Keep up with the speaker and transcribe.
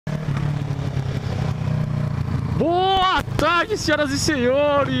tarde, senhoras e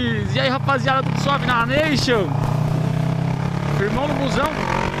senhores. E aí, rapaziada, tudo suave na Nation? Firmão no busão,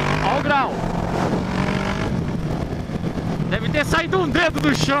 ó o grau. Deve ter saído um dedo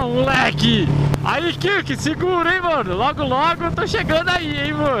do chão, moleque. Aí, Kirk, segura, hein, mano. Logo, logo eu tô chegando aí,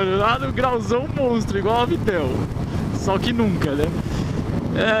 hein, mano. Lá no grauzão monstro, igual a Vitel. Só que nunca, né?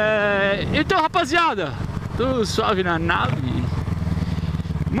 Então, rapaziada, tudo suave na nave.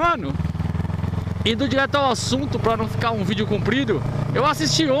 Mano, indo direto ao assunto pra não ficar um vídeo comprido, eu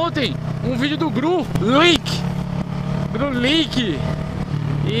assisti ontem um vídeo do Gru Link.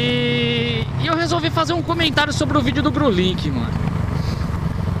 E eu resolvi fazer um comentário sobre o vídeo do Gru Link, mano.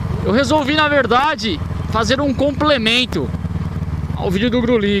 Eu resolvi, na verdade, fazer um complemento ao vídeo do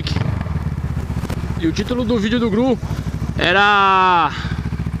Gru Link. E o título do vídeo do Gru era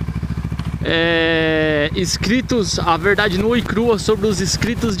Inscritos, a verdade nua e crua sobre os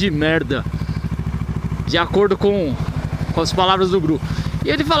inscritos de merda, de acordo com as palavras do Gru. E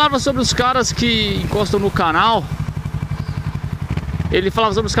ele falava sobre os caras que encostam no canal. Ele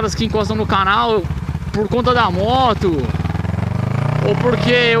falava sobre os caras que encostam no canal por conta da moto, ou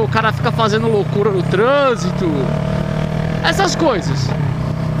porque o cara fica fazendo loucura no trânsito, essas coisas,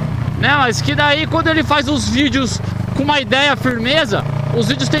 né? Mas que daí, quando ele faz os vídeos com uma ideia, firmeza, os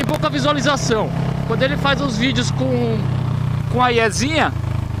vídeos têm pouca visualização. Quando ele faz os vídeos com a iezinha,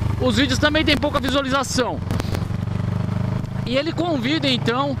 os vídeos também têm pouca visualização. E ele convida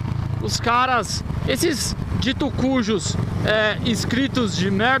então os caras, esses dito cujos inscritos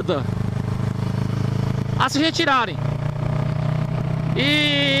de merda, a se retirarem.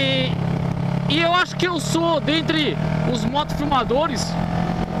 E eu acho que eu sou, dentre os motofilmadores,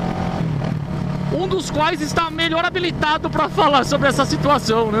 um dos quais está melhor habilitado para falar sobre essa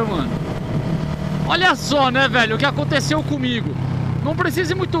situação, né, mano? Olha só, né, velho, o que aconteceu comigo. Não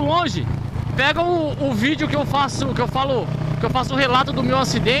precisa ir muito longe. Pega o vídeo que eu faço o relato do meu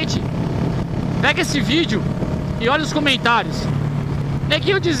acidente. Pega esse vídeo e olha os comentários.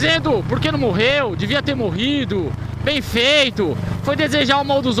 Neguinho dizendo por que não morreu, devia ter morrido, bem feito, foi desejar o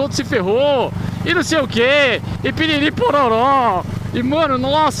mal dos outros, se ferrou, e não sei o que, e piriri pororó. E mano,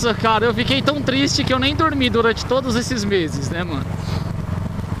 nossa, cara, eu fiquei tão triste que eu nem dormi durante todos esses meses, né, mano?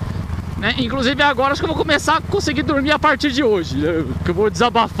 Né? Inclusive agora acho que eu vou começar a conseguir dormir a partir de hoje, né? Que eu vou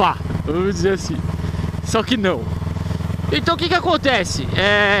desabafar, vamos dizer assim. Só que não. Então o que acontece?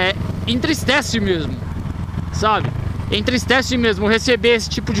 Entristece mesmo, sabe? Entristece mesmo receber esse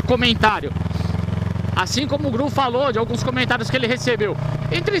tipo de comentário. Assim como o Gru falou de alguns comentários que ele recebeu.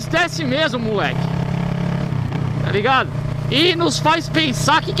 Entristece mesmo, moleque. Tá ligado? E nos faz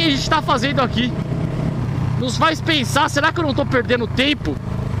pensar o que a gente tá fazendo aqui. Nos faz pensar, será que eu não tô perdendo tempo?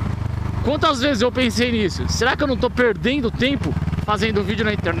 Quantas vezes eu pensei nisso? Será que eu não tô perdendo tempo fazendo vídeo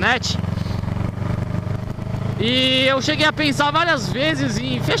na internet? E eu cheguei a pensar várias vezes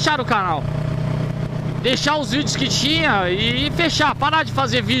em fechar o canal, deixar os vídeos que tinha e fechar, parar de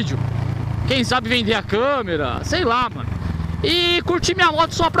fazer vídeo. Quem sabe vender a câmera, sei lá, mano. E curtir minha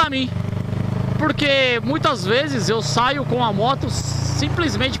moto só pra mim. Porque muitas vezes eu saio com a moto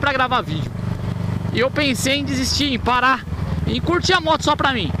simplesmente pra gravar vídeo. E eu pensei em desistir, em parar, em curtir a moto só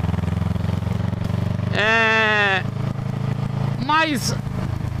pra mim. Mas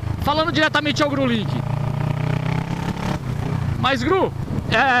falando diretamente ao Gru Link. Mas Gru,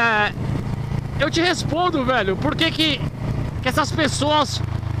 eu te respondo, velho, por que essas pessoas,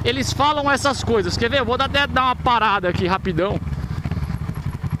 eles falam essas coisas. Quer ver? Eu vou até dar uma parada aqui rapidão.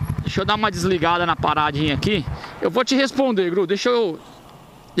 Deixa eu dar uma desligada na paradinha aqui. Eu vou te responder, Gru. Deixa eu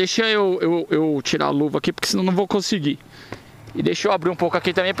tirar a luva aqui, porque senão não vou conseguir. E deixa eu abrir um pouco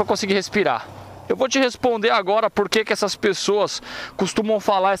aqui também para conseguir respirar. Eu vou te responder agora por que essas pessoas costumam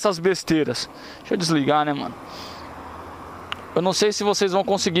falar essas besteiras. Deixa eu desligar, né, mano? Eu não sei se vocês vão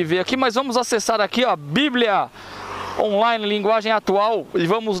conseguir ver aqui, mas vamos acessar aqui, ó, Bíblia Online, linguagem atual. E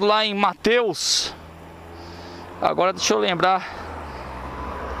vamos lá em Mateus. Agora deixa eu lembrar.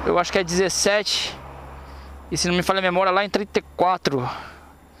 Eu acho que é 17. E se não me falha a memória, lá em 34.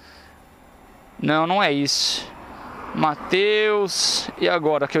 Não, não é isso. Mateus. E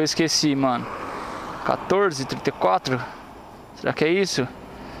agora que eu esqueci, mano? 14, 34? Será que é isso?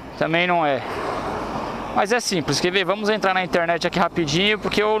 Também não é. Mas é simples, quer ver? Vamos entrar na internet aqui rapidinho,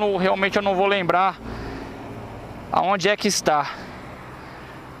 porque realmente eu não vou lembrar aonde é que está.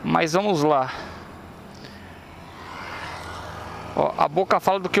 Mas vamos lá. Ó, a boca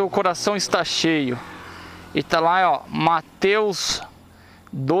fala do que o coração está cheio. E tá lá, ó, Mateus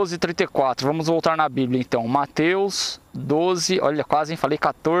 12:34. Vamos voltar na Bíblia então. Mateus 12, olha, quase falei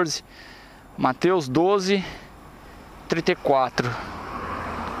 14. Mateus 12:34.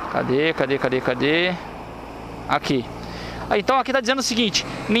 Cadê? Aqui. Então aqui tá dizendo o seguinte: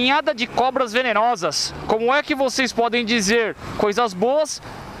 ninhada de cobras venenosas, como é que vocês podem dizer coisas boas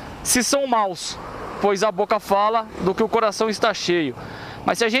se são maus? Pois a boca fala do que o coração está cheio.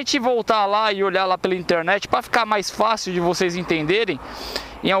 Mas se a gente voltar lá e olhar lá pela internet, para ficar mais fácil de vocês entenderem,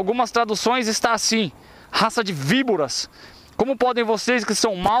 em algumas traduções está assim: raça de víboras, como podem vocês que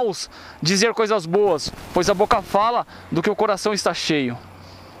são maus dizer coisas boas? Pois a boca fala do que o coração está cheio.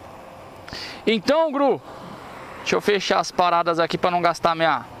 Então, Gru, deixa eu fechar as paradas aqui para não gastar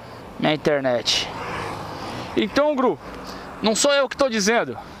minha internet. Então, Gru, não sou eu que estou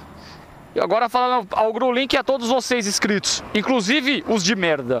dizendo. E agora falando ao Gru Link e a todos vocês inscritos, inclusive os de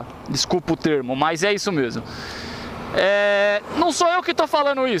merda, desculpa o termo, mas é isso mesmo. Não sou eu que estou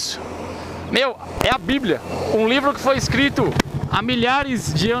falando isso. Meu, é a Bíblia, um livro que foi escrito há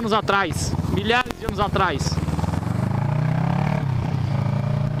milhares de anos atrás. Milhares de anos atrás.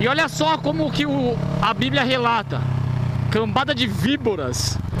 E olha só como que a Bíblia relata: cambada de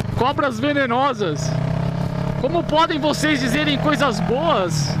víboras, cobras venenosas. Como podem vocês dizerem coisas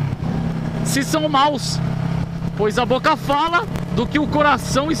boas se são maus? Pois a boca fala do que o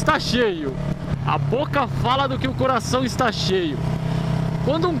coração está cheio. A boca fala do que o coração está cheio.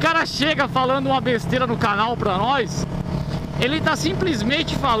 Quando um cara chega falando uma besteira no canal pra nós, ele tá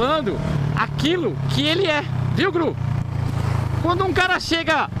simplesmente falando aquilo que ele é, viu, Gru? Quando um cara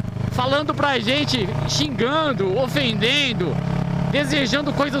chega falando pra gente, xingando, ofendendo,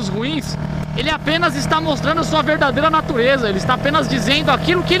 desejando coisas ruins, ele apenas está mostrando sua verdadeira natureza. Ele está apenas dizendo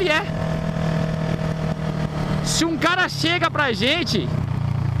aquilo que ele é. Se um cara chega pra gente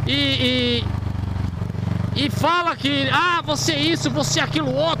e fala que você é isso, você é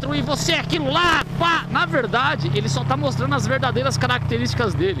aquilo outro e você é aquilo lá, pá, na verdade ele só está mostrando as verdadeiras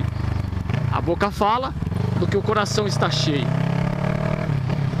características dele. A boca fala do que o coração está cheio.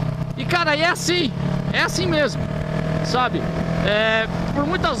 E cara, é assim mesmo, sabe? Por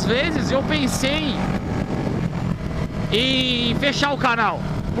muitas vezes eu pensei em fechar o canal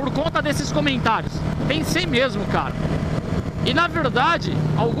por conta desses comentários. Pensei mesmo, cara. E na verdade,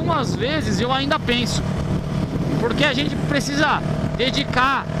 algumas vezes eu ainda penso, porque a gente precisa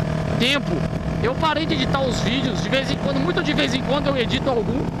dedicar tempo. Eu parei de editar os vídeos de vez em quando, muito de vez em quando eu edito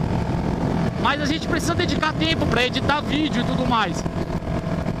algum, mas a gente precisa dedicar tempo para editar vídeo e tudo mais.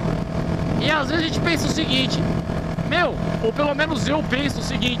 E às vezes a gente pensa o seguinte: meu, ou pelo menos eu penso o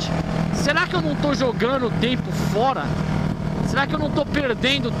seguinte: será que eu não tô jogando tempo fora? Será que eu não tô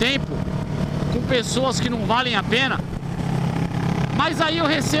perdendo tempo com pessoas que não valem a pena? Mas aí eu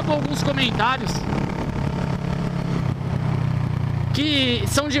recebo alguns comentários que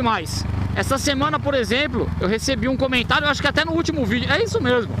são demais. Essa semana, por exemplo, eu recebi um comentário, acho que até no último vídeo, é isso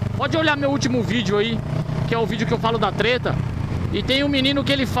mesmo, pode olhar meu último vídeo aí, que é o vídeo que eu falo da treta. E tem um menino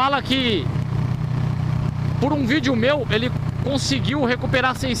que ele fala que por um vídeo meu ele conseguiu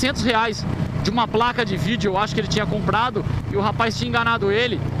recuperar 600 reais de uma placa de vídeo, eu acho que ele tinha comprado e o rapaz tinha enganado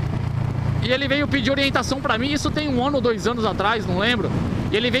ele. E ele veio pedir orientação pra mim, isso tem 1 ano ou 2 anos atrás, não lembro.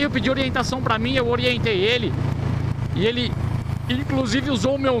 E ele veio pedir orientação pra mim, eu orientei ele. E ele inclusive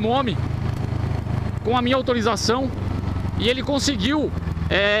usou o meu nome com a minha autorização. E ele conseguiu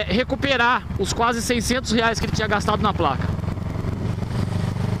recuperar os quase 600 reais que ele tinha gastado na placa.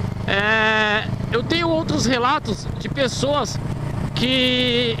 Eu tenho outros relatos de pessoas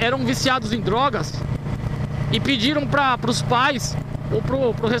que eram viciados em drogas e pediram para os pais ou para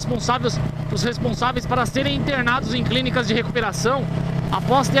os responsáveis para serem internados em clínicas de recuperação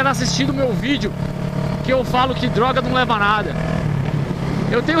após ter assistido meu vídeo que eu falo que droga não leva a nada.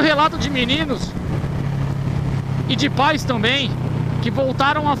 Eu tenho relato de meninos e de pais também que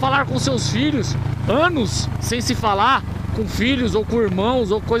voltaram a falar com seus filhos anos sem se falar com filhos ou com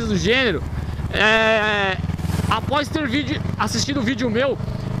irmãos ou coisas do gênero, após ter assistido o vídeo meu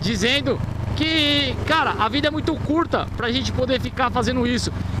dizendo que, cara, a vida é muito curta pra gente poder ficar fazendo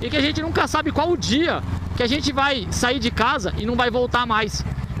isso e que a gente nunca sabe qual o dia que a gente vai sair de casa e não vai voltar mais.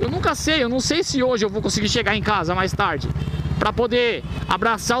 Eu nunca sei, eu não sei se hoje eu vou conseguir chegar em casa mais tarde pra poder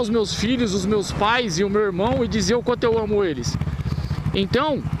abraçar os meus filhos, os meus pais e o meu irmão e dizer o quanto eu amo eles.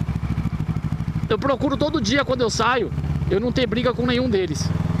 Então, eu procuro todo dia quando eu saio, eu não ter briga com nenhum deles,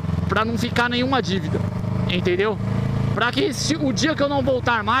 pra não ficar nenhuma dívida, entendeu? Pra que se o dia que eu não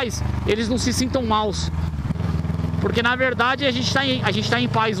voltar mais, eles não se sintam maus. Porque na verdade a gente tá em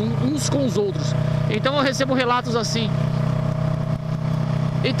paz uns com os outros. Então eu recebo relatos assim.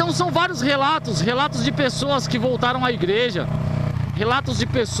 Então são vários relatos de pessoas que voltaram à igreja, relatos de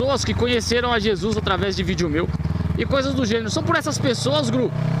pessoas que conheceram a Jesus através de vídeo meu e coisas do gênero. São por essas pessoas,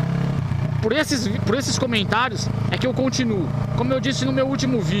 Gru, por esses comentários é que eu continuo. Como eu disse no meu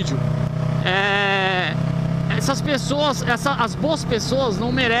último vídeo, essas pessoas, as boas pessoas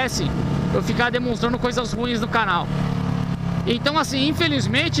não merecem eu ficar demonstrando coisas ruins no canal. Então assim,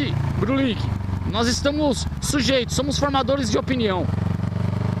 infelizmente, Brulink, nós estamos sujeitos, somos formadores de opinião.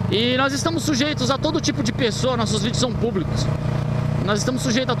 E nós estamos sujeitos a todo tipo de pessoa, nossos vídeos são públicos. Nós estamos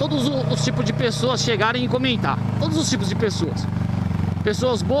sujeitos a todos os tipos de pessoas chegarem e comentar. Todos os tipos de pessoas.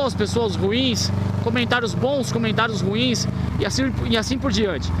 Pessoas boas, pessoas ruins, comentários bons, comentários ruins e assim por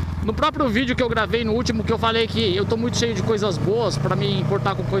diante. No próprio vídeo que eu gravei, no último, que eu falei que eu tô muito cheio de coisas boas pra me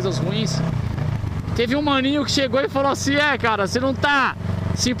importar com coisas ruins, teve um maninho que chegou e falou assim: cara, você não tá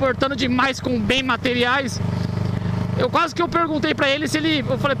se importando demais com bem materiais? Eu quase que eu perguntei pra ele se ele...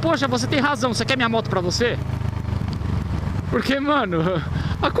 Eu falei, poxa, você tem razão, você quer minha moto pra você? Porque, mano,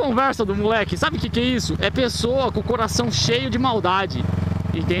 a conversa do moleque, sabe o que é isso? É pessoa com o coração cheio de maldade,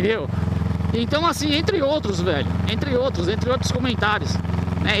 entendeu? Então assim, entre outros, velho, entre outros comentários,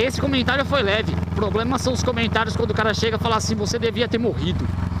 né? Esse comentário foi leve. O problema são os comentários quando o cara chega e fala assim: você devia ter morrido,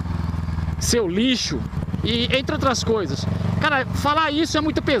 seu lixo, e entre outras coisas. Cara, falar isso é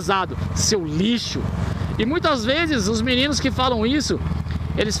muito pesado, seu lixo. E muitas vezes os meninos que falam isso,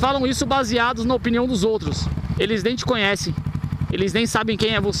 eles falam isso baseados na opinião dos outros. Eles nem te conhecem, eles nem sabem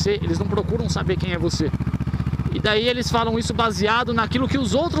quem é você, eles não procuram saber quem é você. E daí eles falam isso baseado naquilo que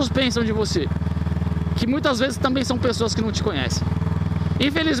os outros pensam de você, que muitas vezes também são pessoas que não te conhecem.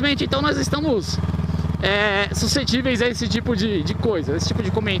 Infelizmente, então, nós estamos suscetíveis a esse tipo de coisa, esse tipo de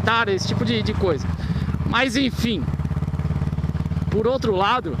comentário, esse tipo de coisa. Mas enfim, por outro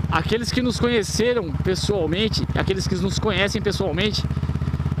lado, aqueles que nos conheceram pessoalmente, aqueles que nos conhecem pessoalmente,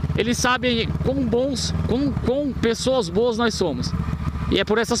 eles sabem quão bons, quão pessoas boas nós somos. E é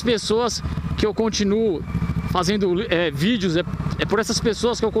por essas pessoas que eu continuo fazendo vídeos, é por essas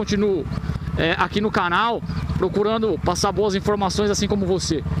pessoas que eu continuo aqui no canal, procurando passar boas informações assim como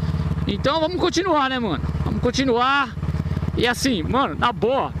você. Então vamos continuar, né, mano? Vamos continuar. E assim, mano, na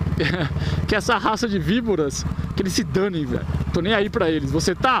boa, que essa raça de víboras, que eles se danem, velho. Tô nem aí pra eles.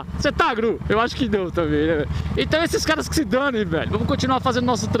 Você tá? Você tá, Gru? Eu acho que não também, né, velho? Então esses caras que se danem, velho. Vamos continuar fazendo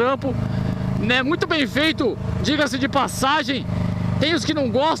nosso trampo, né? Muito bem feito, diga-se de passagem. Tem os que não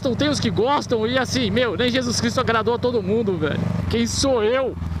gostam, tem os que gostam. E assim, meu, nem Jesus Cristo agradou a todo mundo, velho. Quem sou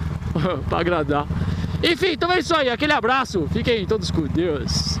eu pra agradar? Enfim, então é isso aí. Aquele abraço. Fiquem todos com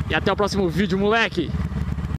Deus. E até o próximo vídeo, moleque.